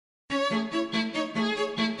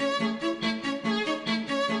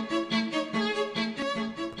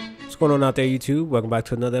going on out there, YouTube? Welcome back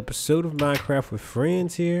to another episode of Minecraft with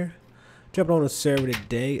Friends here. Jumping on the server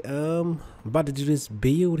today. I'm about to do this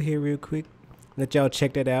build here real quick. Let y'all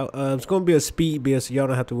check that out. It's gonna be a speed build, so y'all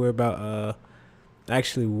don't have to worry about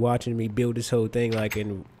actually watching me build this whole thing like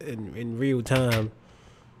in real time.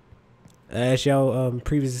 As y'all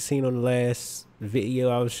previously seen on the last video,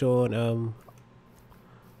 I was showing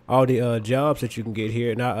all the jobs that you can get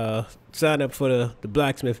here, and I signed up for the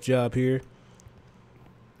blacksmith job here.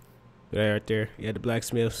 Right there, yeah, the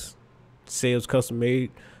blacksmiths, sales custom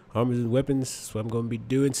made armors and weapons. That's what I'm going to be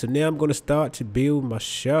doing. So now I'm going to start to build my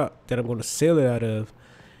shop that I'm going to sell it out of.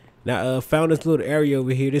 Now I found this little area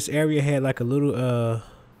over here. This area had like a little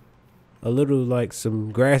like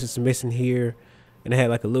some grasses missing here, and it had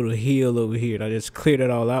like a little hill over here, and I just cleared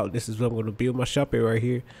it all out. This is what I'm going to build my shop at right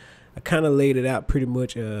here. I kind of laid it out pretty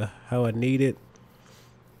much how I need it.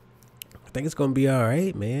 I think it's going to be all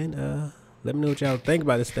right, man. Let me know what y'all think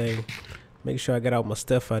about this thing. Make sure I got all my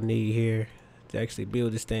stuff I need here to actually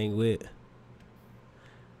build this thing with.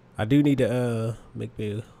 I do need to make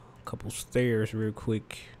me a couple stairs real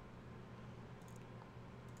quick.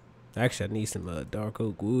 Actually, I need some dark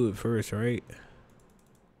oak wood first, right?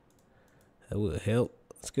 That would help.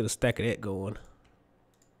 Let's get a stack of that going.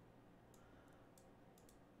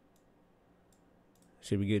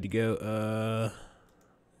 Should be good to go.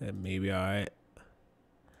 That may be all right.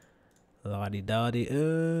 Lottie dottie.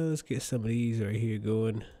 Let's get some of these right here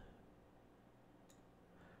going.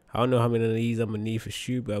 I don't know how many of these I'm gonna need for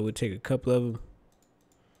sure, but I would take a couple of them.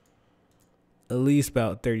 At least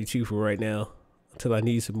about 32 for right now, until I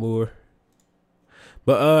need some more.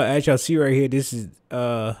 But as y'all see right here, this is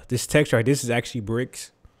this text right. This is actually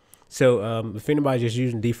bricks. So if anybody's just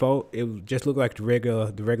using default, it would just look like the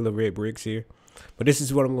regular red bricks here. But this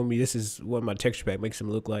is what I'm gonna be. This is what my texture pack makes them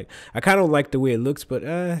look like. I kind of don't like the way it looks, but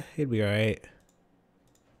it'll be all right.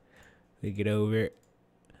 We get over it.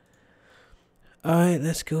 All right,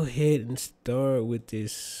 let's go ahead and start with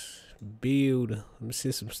this build. Let me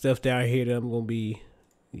see some stuff down here that I'm gonna be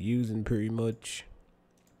using pretty much.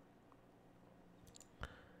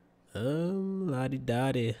 Lottie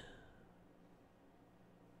dottie.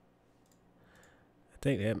 I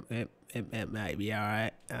think that might be all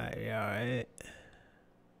right. All right.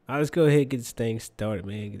 Let's go ahead and get this thing started,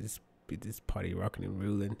 man. Get this party rocking and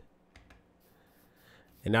rolling.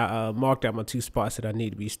 And I marked out my 2 spots that I need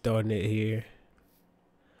to be starting at here.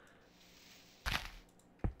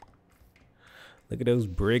 Look at those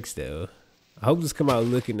bricks, though. I hope this come out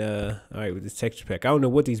looking all right with this texture pack. I don't know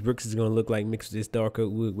what these bricks is gonna look like mixed with this dark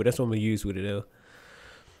oak wood, but that's what I'm gonna use with it though.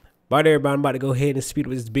 Alright, everybody, I'm about to go ahead and speed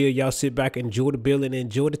up this build. Y'all sit back, enjoy the build, and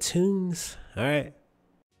enjoy the tunes. All right.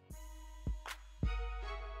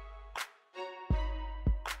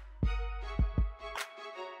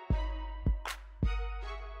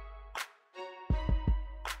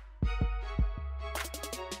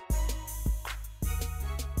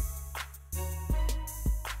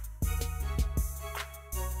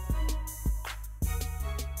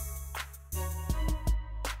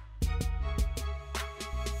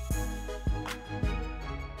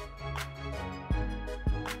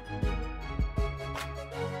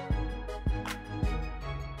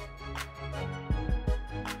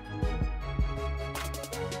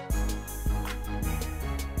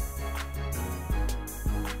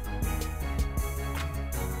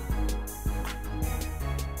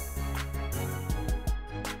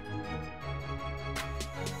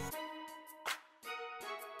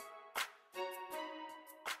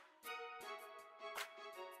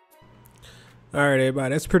 All right,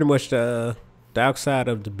 everybody, that's pretty much the outside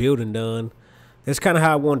of the building done. That's kind of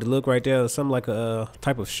how I wanted to look right there. Something like a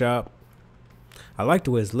type of shop. I like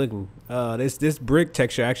the way it's looking. This brick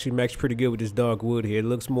texture actually matches pretty good with this dark wood here. It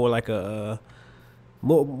looks more like a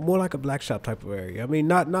more like a black shop type of area. I mean,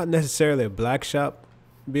 not necessarily a black shop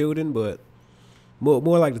building, but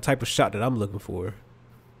more like the type of shop that I'm looking for.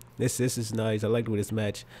 This is nice. I like the way this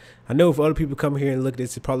match. I know if other people come here and look at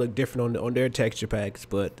this, it probably look different on their texture packs.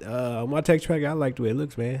 But on my texture pack, I like the way it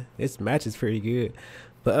looks, man. This matches pretty good.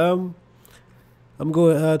 But I'm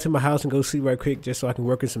going to my house and go sleep right quick just so I can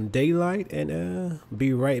work in some daylight, and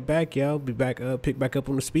be right back, y'all. Be back, pick back up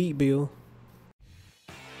on the speed build.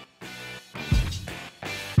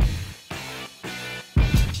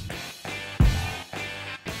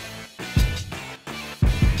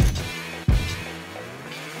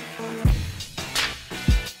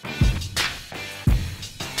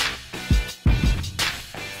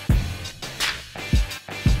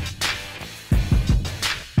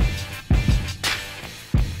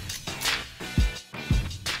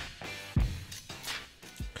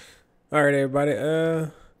 All right, everybody.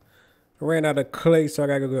 I ran out of clay, so I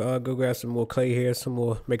gotta go grab some more clay here,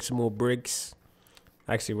 make some more bricks.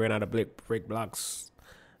 I actually ran out of brick blocks,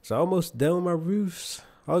 so almost done with my roofs.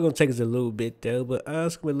 All it's gonna take is a little bit though, but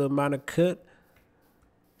it's gonna be a little minor cut,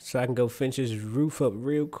 so I can go finish this roof up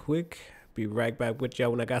real quick. Be right back with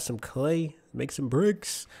y'all when I got some clay, make some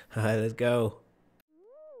bricks. All right, let's go.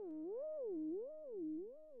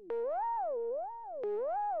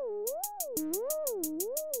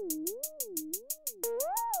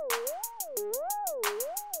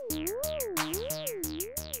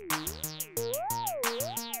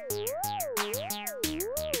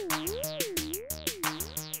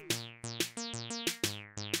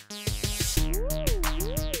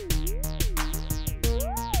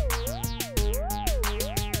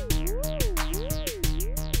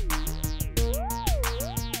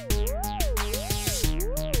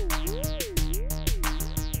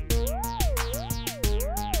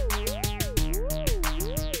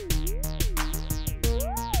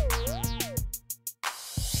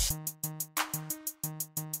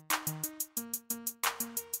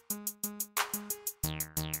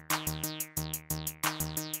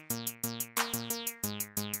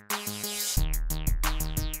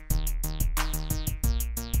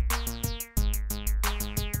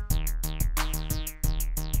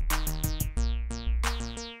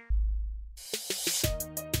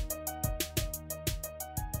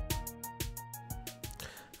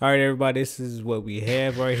 All right, everybody, this is what we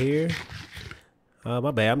have right here. My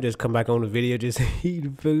bad, I'm just come back on the video just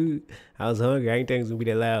eating food. I was hungry. I ain't think it's gonna be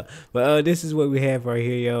that loud. But this is what we have right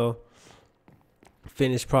here, y'all.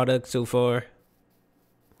 Finished product so far.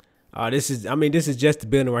 This is just the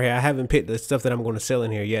building right here. I haven't picked the stuff that I'm gonna sell in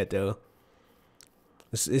here yet though.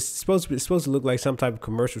 It's supposed to look like some type of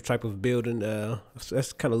commercial type of building. That's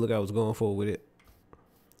the kind of look I was going for with it.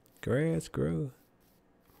 Grass grow.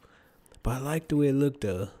 But I like the way it looked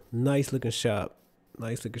though. Nice looking shop.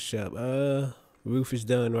 Nice looking shop. Roof is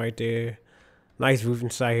done right there. Nice roof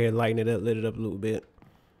inside here, lighten it up, lit it up a little bit.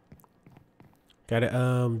 Got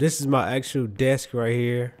it. This is my actual desk right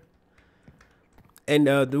here. And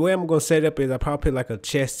the way I'm gonna set it up is I probably put like a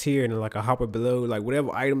chest here and like a hopper below. Like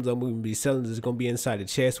whatever items I'm gonna be selling is gonna be inside the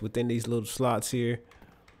chest within these little slots here.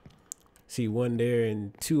 See, one there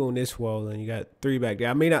and two on this wall, and you got three back there.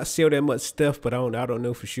 I may not sell that much stuff, but I don't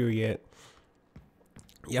know for sure yet.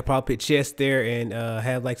 Yeah, probably put chest there and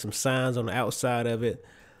have like some signs on the outside of it,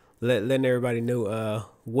 letting everybody know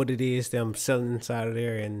what it is that I'm selling inside of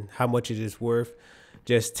there and how much it is worth.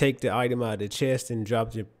 Just take the item out of the chest and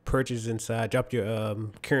drop your purchase inside. Drop your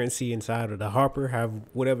currency inside of the hopper, have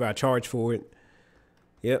whatever I charge for it.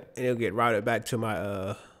 Yep, and it'll get routed back to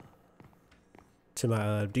my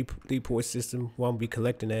deport system where I'm gonna be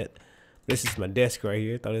collecting that. This is my desk right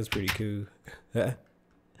here. Thought it was pretty cool.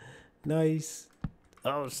 Nice.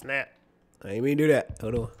 Oh snap! I ain't mean to do that.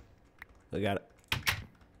 Hold on. I got it.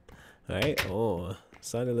 All right. Oh,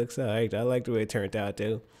 something looks alright. I like the way it turned out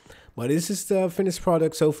though. But this is the finished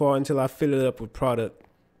product so far until I fill it up with product,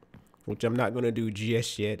 which I'm not gonna do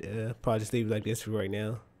just yet. Probably just leave it like this for right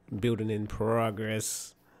now. Building in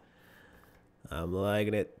progress. I'm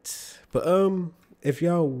liking it. But if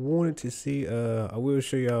y'all wanted to see, I will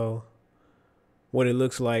show y'all what it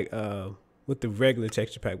looks like with the regular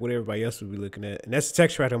texture pack, what everybody else would be looking at. And that's the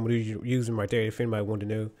texture pack I'm gonna be using right there if anybody wanted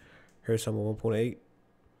to know. Here's some 1.8.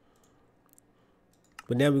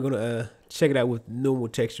 But now we're gonna check it out with normal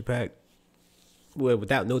texture pack. Well,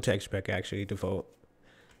 without no texture pack actually, default.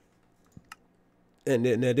 And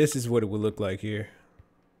then now this is what it would look like here.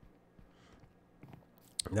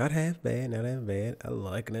 Not half bad, not half bad. I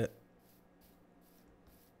liking it.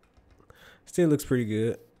 Still looks pretty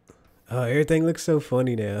good. Oh, everything looks so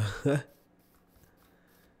funny now.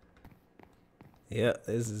 Yep,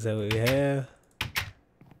 this is what we have.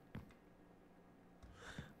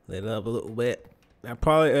 Lit up a little bit. I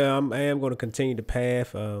probably I am going to continue the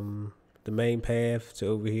path, the main path to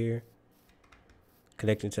over here,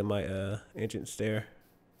 connecting to my entrance there.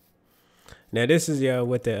 Now this is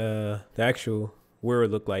what the actual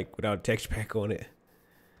world look like without a texture pack on it.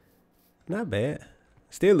 Not bad.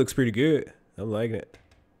 Still looks pretty good. I'm liking it.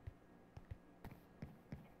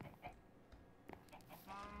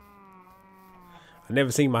 I've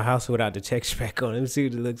never seen my house without the texture pack on it. Let me see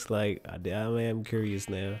what it looks like. I am curious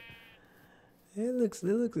now. It looks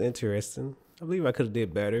interesting. I believe I could have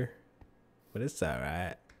did better, but it's all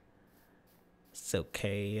right. It's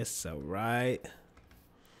okay. It's all right.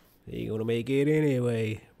 You're gonna make it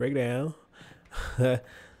anyway. Break down. I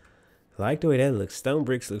like the way that looks. Stone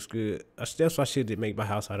bricks looks good. That's what I should make my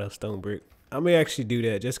house out of, stone brick. I may actually do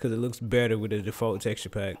that just because it looks better with the default texture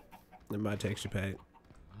pack than my texture pack.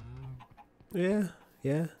 Yeah.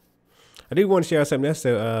 I do want to share something else.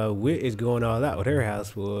 So, Wit is going all out with her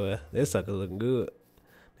house, boy. This sucker looking good.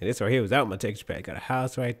 And this right here was out my texture pack. Got a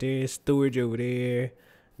house right there, storage over there,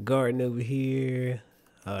 garden over here.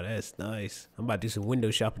 Oh, that's nice. I'm about to do some window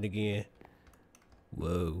shopping again.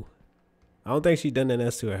 Whoa. I don't think she done nothing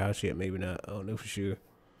else to her house yet. Maybe not. I don't know for sure.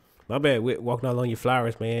 My bad, Wit, walking all on your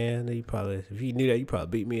flowers, man. You probably, if you knew that, you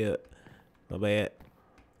probably beat me up. My bad.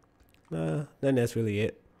 Nah, nothing that's really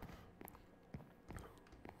it.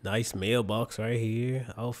 Nice mailbox right here.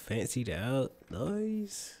 All fancied out.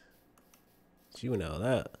 Nice. She went all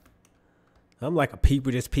that. I'm like a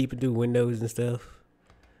peeper, just peeping through windows and stuff.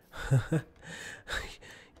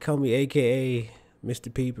 Call me AKA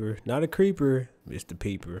Mr. Peeper. Not a creeper, Mr.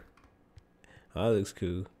 Peeper. Oh, that looks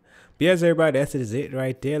cool. But yes, everybody, that's it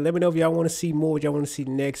right there. Let me know if y'all want to see more, what y'all want to see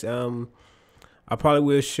next. I probably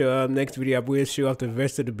will show next video. I will show off the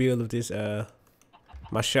rest of the build of this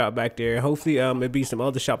my shop back there. Hopefully it'll be some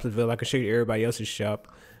other shops as well. I can show you everybody else's shop,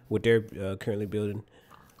 what they're currently building.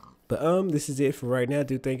 But this is it for right now.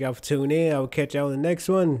 Do thank y'all for tuning in. I will catch y'all in the next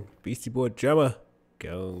one. BeastieBoyDrumma.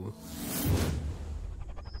 Go.